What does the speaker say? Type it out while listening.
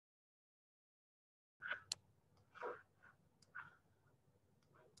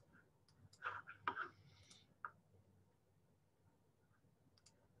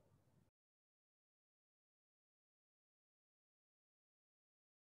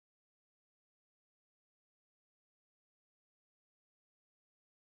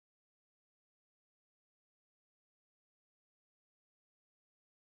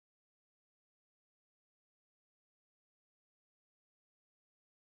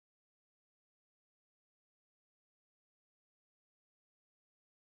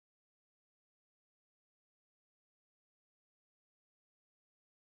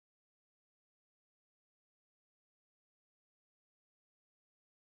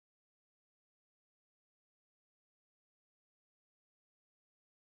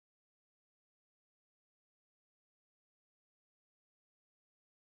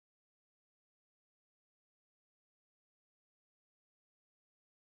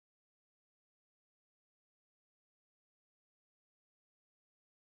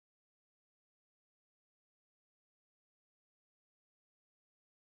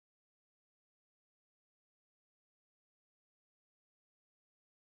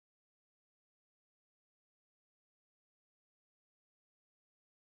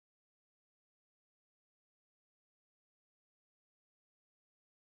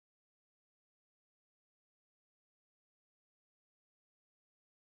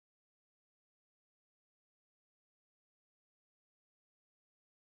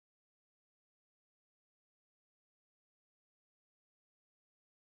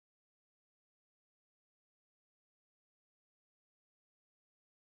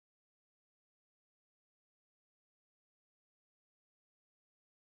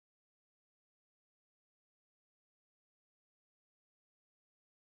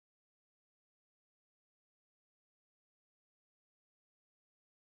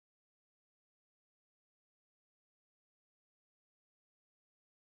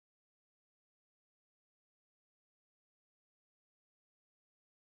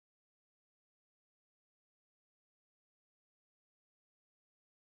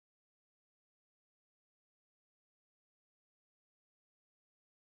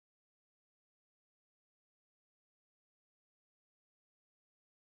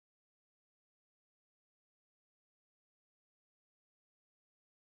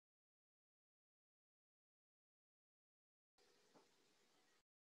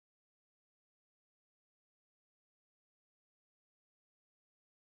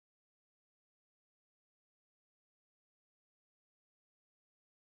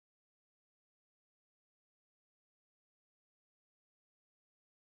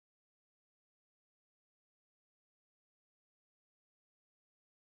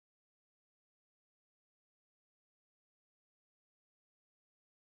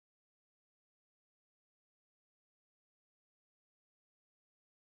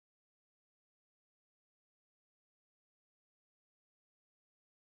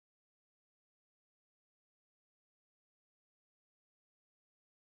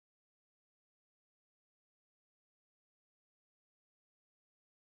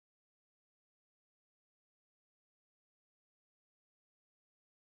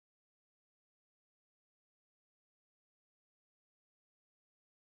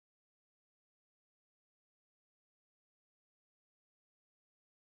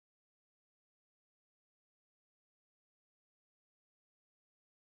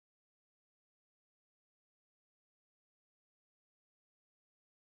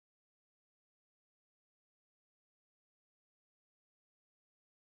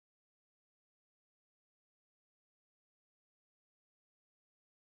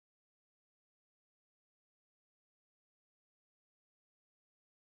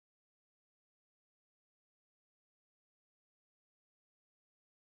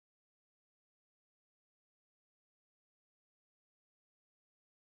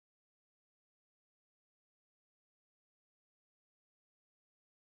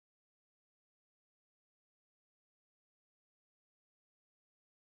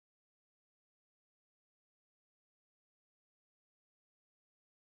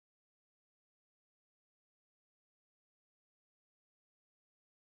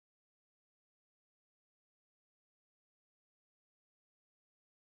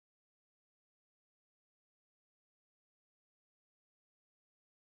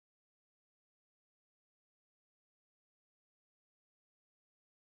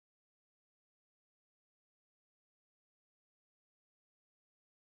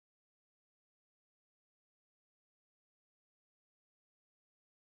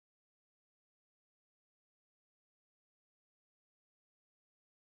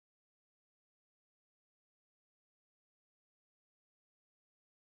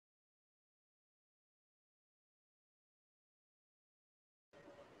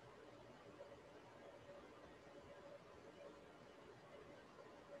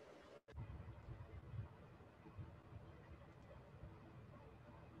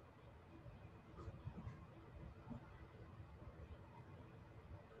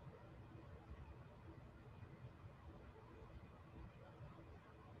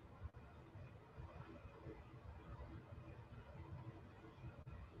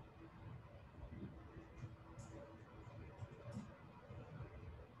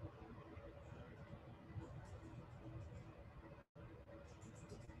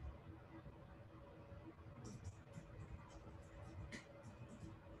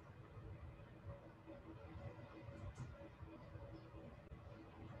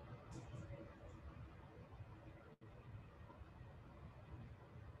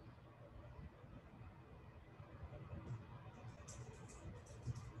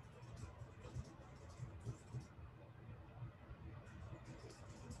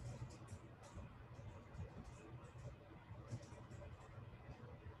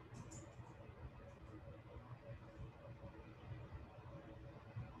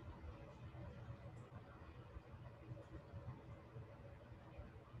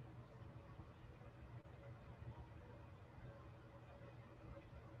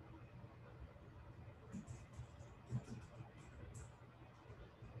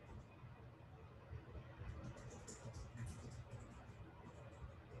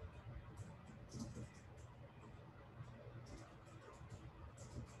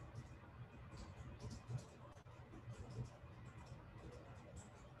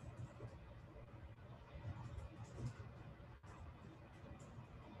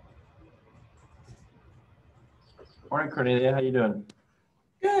Morning, Cornelia. How you doing?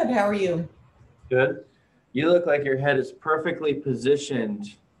 Good. How are you? Good. You look like your head is perfectly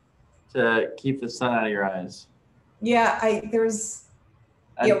positioned to keep the sun out of your eyes. Yeah, right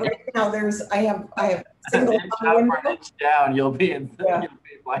now I have single An inch up or an inch down, you'll be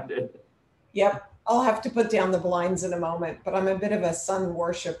blinded. Yep. I'll have to put down the blinds in a moment, but I'm a bit of a sun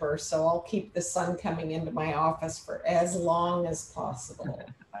worshiper, so I'll keep the sun coming into my office for as long as possible.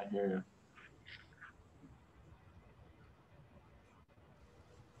 I hear you.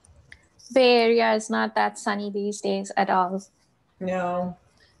 Bay Area is not that sunny these days at all. No.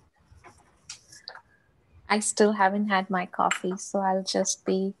 I still haven't had my coffee, so I'll just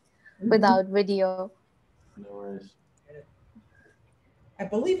be without video. No worries. I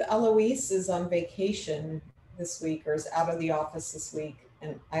believe Eloise is on vacation this week or is out of the office this week.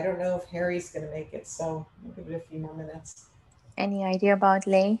 And I don't know if Harry's going to make it, so we'll give it a few more minutes. Any idea about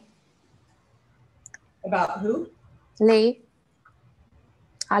Lay? About who? Lay?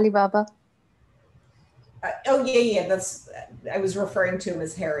 Alibaba? Yeah. I was referring to him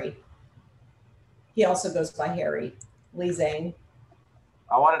as Harry. He also goes by Harry. Li Zhang.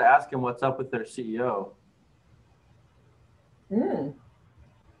 I wanted to ask him what's up with their CEO.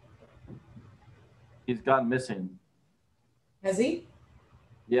 He's gone missing. Has he?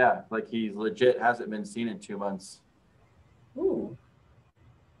 Yeah, like he's legit hasn't been seen in 2 months. Ooh.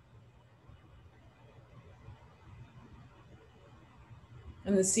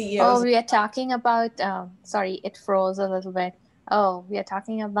 And the CEO. Oh, we are talking about, sorry, it froze a little bit. Oh, we are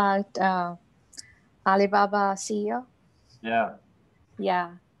talking about Alibaba CEO? Yeah.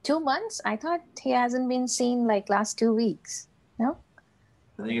 Yeah. 2 months? I thought he hasn't been seen like last 2 weeks. No?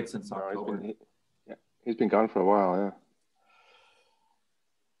 I think it's since October. He's been gone for a while, yeah.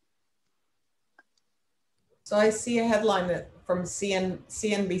 So I see a headline from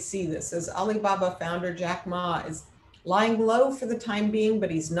CNBC that says Alibaba founder Jack Ma is lying low for the time being, but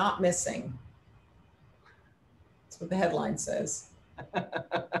he's not missing. That's what the headline says.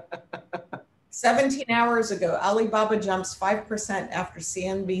 17 hours ago, Alibaba jumps 5% after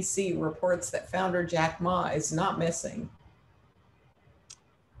CNBC reports that founder Jack Ma is not missing.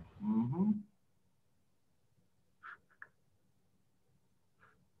 Mm-hmm.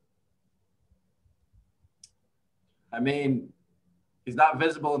 I mean, he's not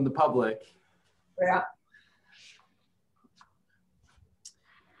visible in the public. Yeah.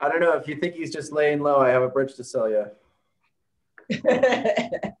 I don't know. If you think he's just laying low, I have a bridge to sell you.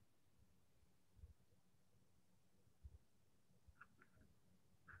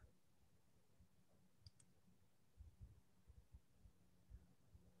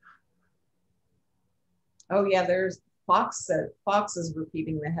 Oh yeah, there's Fox is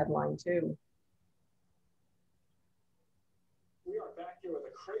repeating the headline too. We are back here with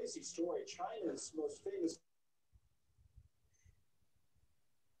a crazy story. China's most famous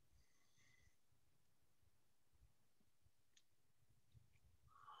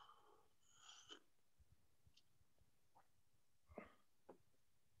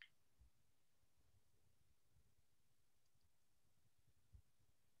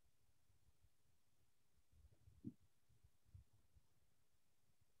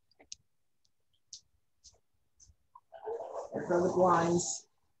There go the blinds.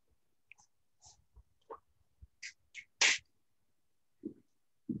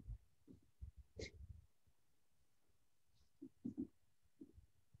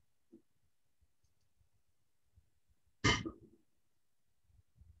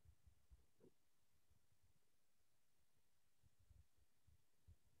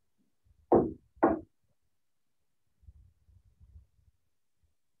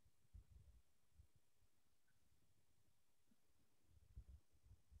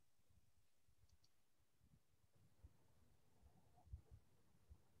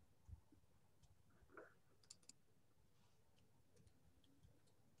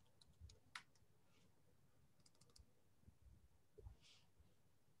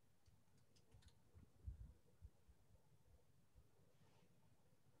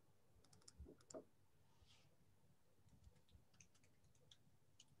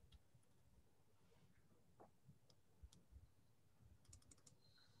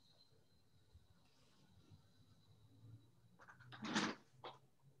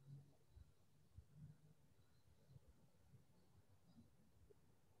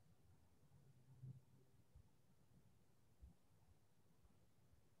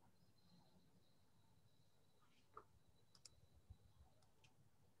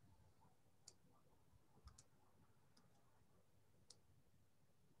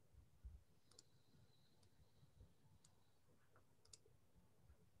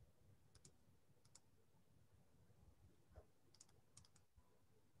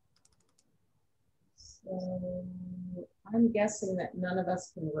 So I'm guessing that none of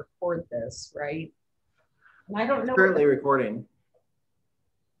us can record this, right? And I don't know. Currently recording.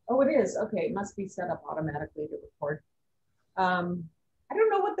 Oh, it is. Okay, it must be set up automatically to record. I don't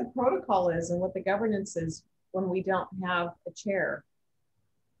know what the protocol is and what the governance is when we don't have a chair.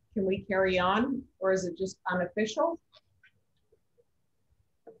 Can we carry on, or is it just unofficial?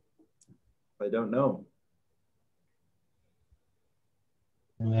 I don't know.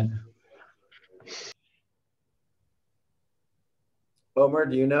 Yeah. Omer,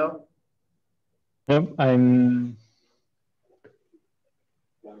 do you know? Yep,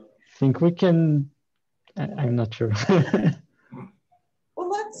 think we can. I'm not sure.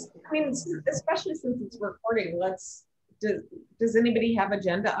 Well, I mean, especially since it's recording, does anybody have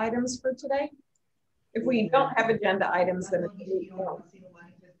agenda items for today? If we don't have agenda items, then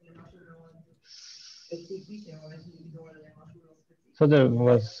So there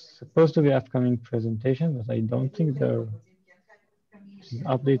was supposed to be upcoming presentation, but I don't think they're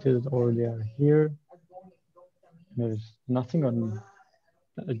updated or they are here. There's nothing on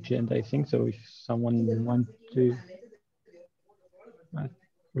the agenda, I think. So if someone wants to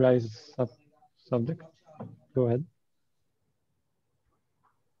raise subject, go ahead.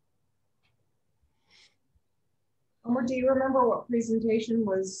 Omer, do you remember what presentation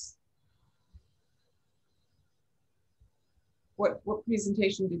was? What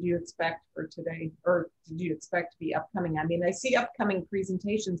presentation did you expect for today, or did you expect to be upcoming? I mean, I see upcoming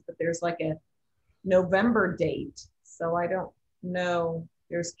presentations, but there's like a November date, so I don't know.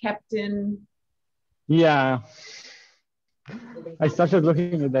 There's Captain. Yeah, I started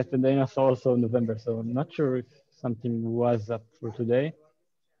looking at that and then I saw also November, so I'm not sure if something was up for today.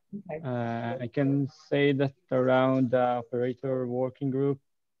 Okay. I can say that around the operator working group,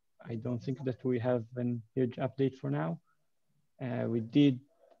 I don't think that we have a huge update for now. We did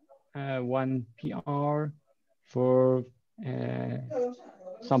one PR for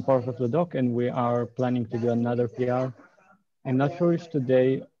some part of the doc, and we are planning to do another PR. I'm not sure if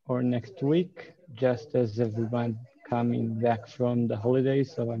today or next week, just as everyone coming back from the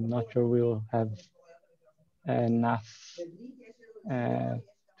holidays, so I'm not sure we'll have enough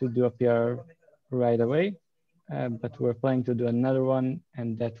to do a PR right away. But we're planning to do another one,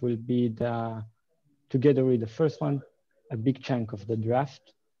 and that will be together with the first one, a big chunk of the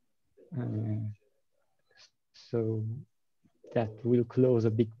draft. So that will close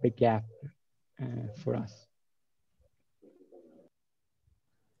a big gap for us.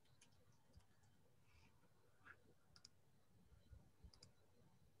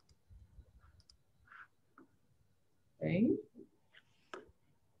 Okay.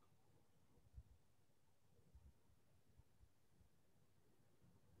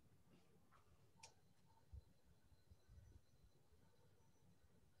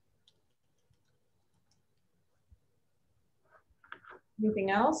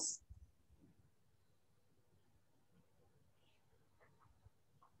 Anything else?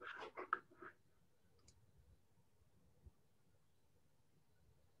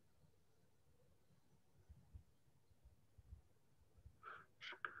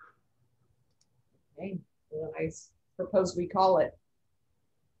 Okay, well, I propose we call it.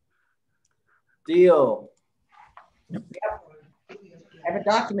 Deal. Yep. I have a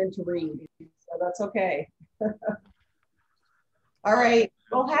document to read, so that's okay. All right.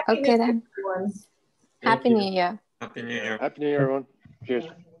 Well, happy New Year, everyone. Happy New Year. Happy New Year. Happy New Year, everyone. Cheers.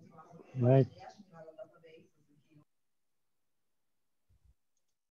 Right.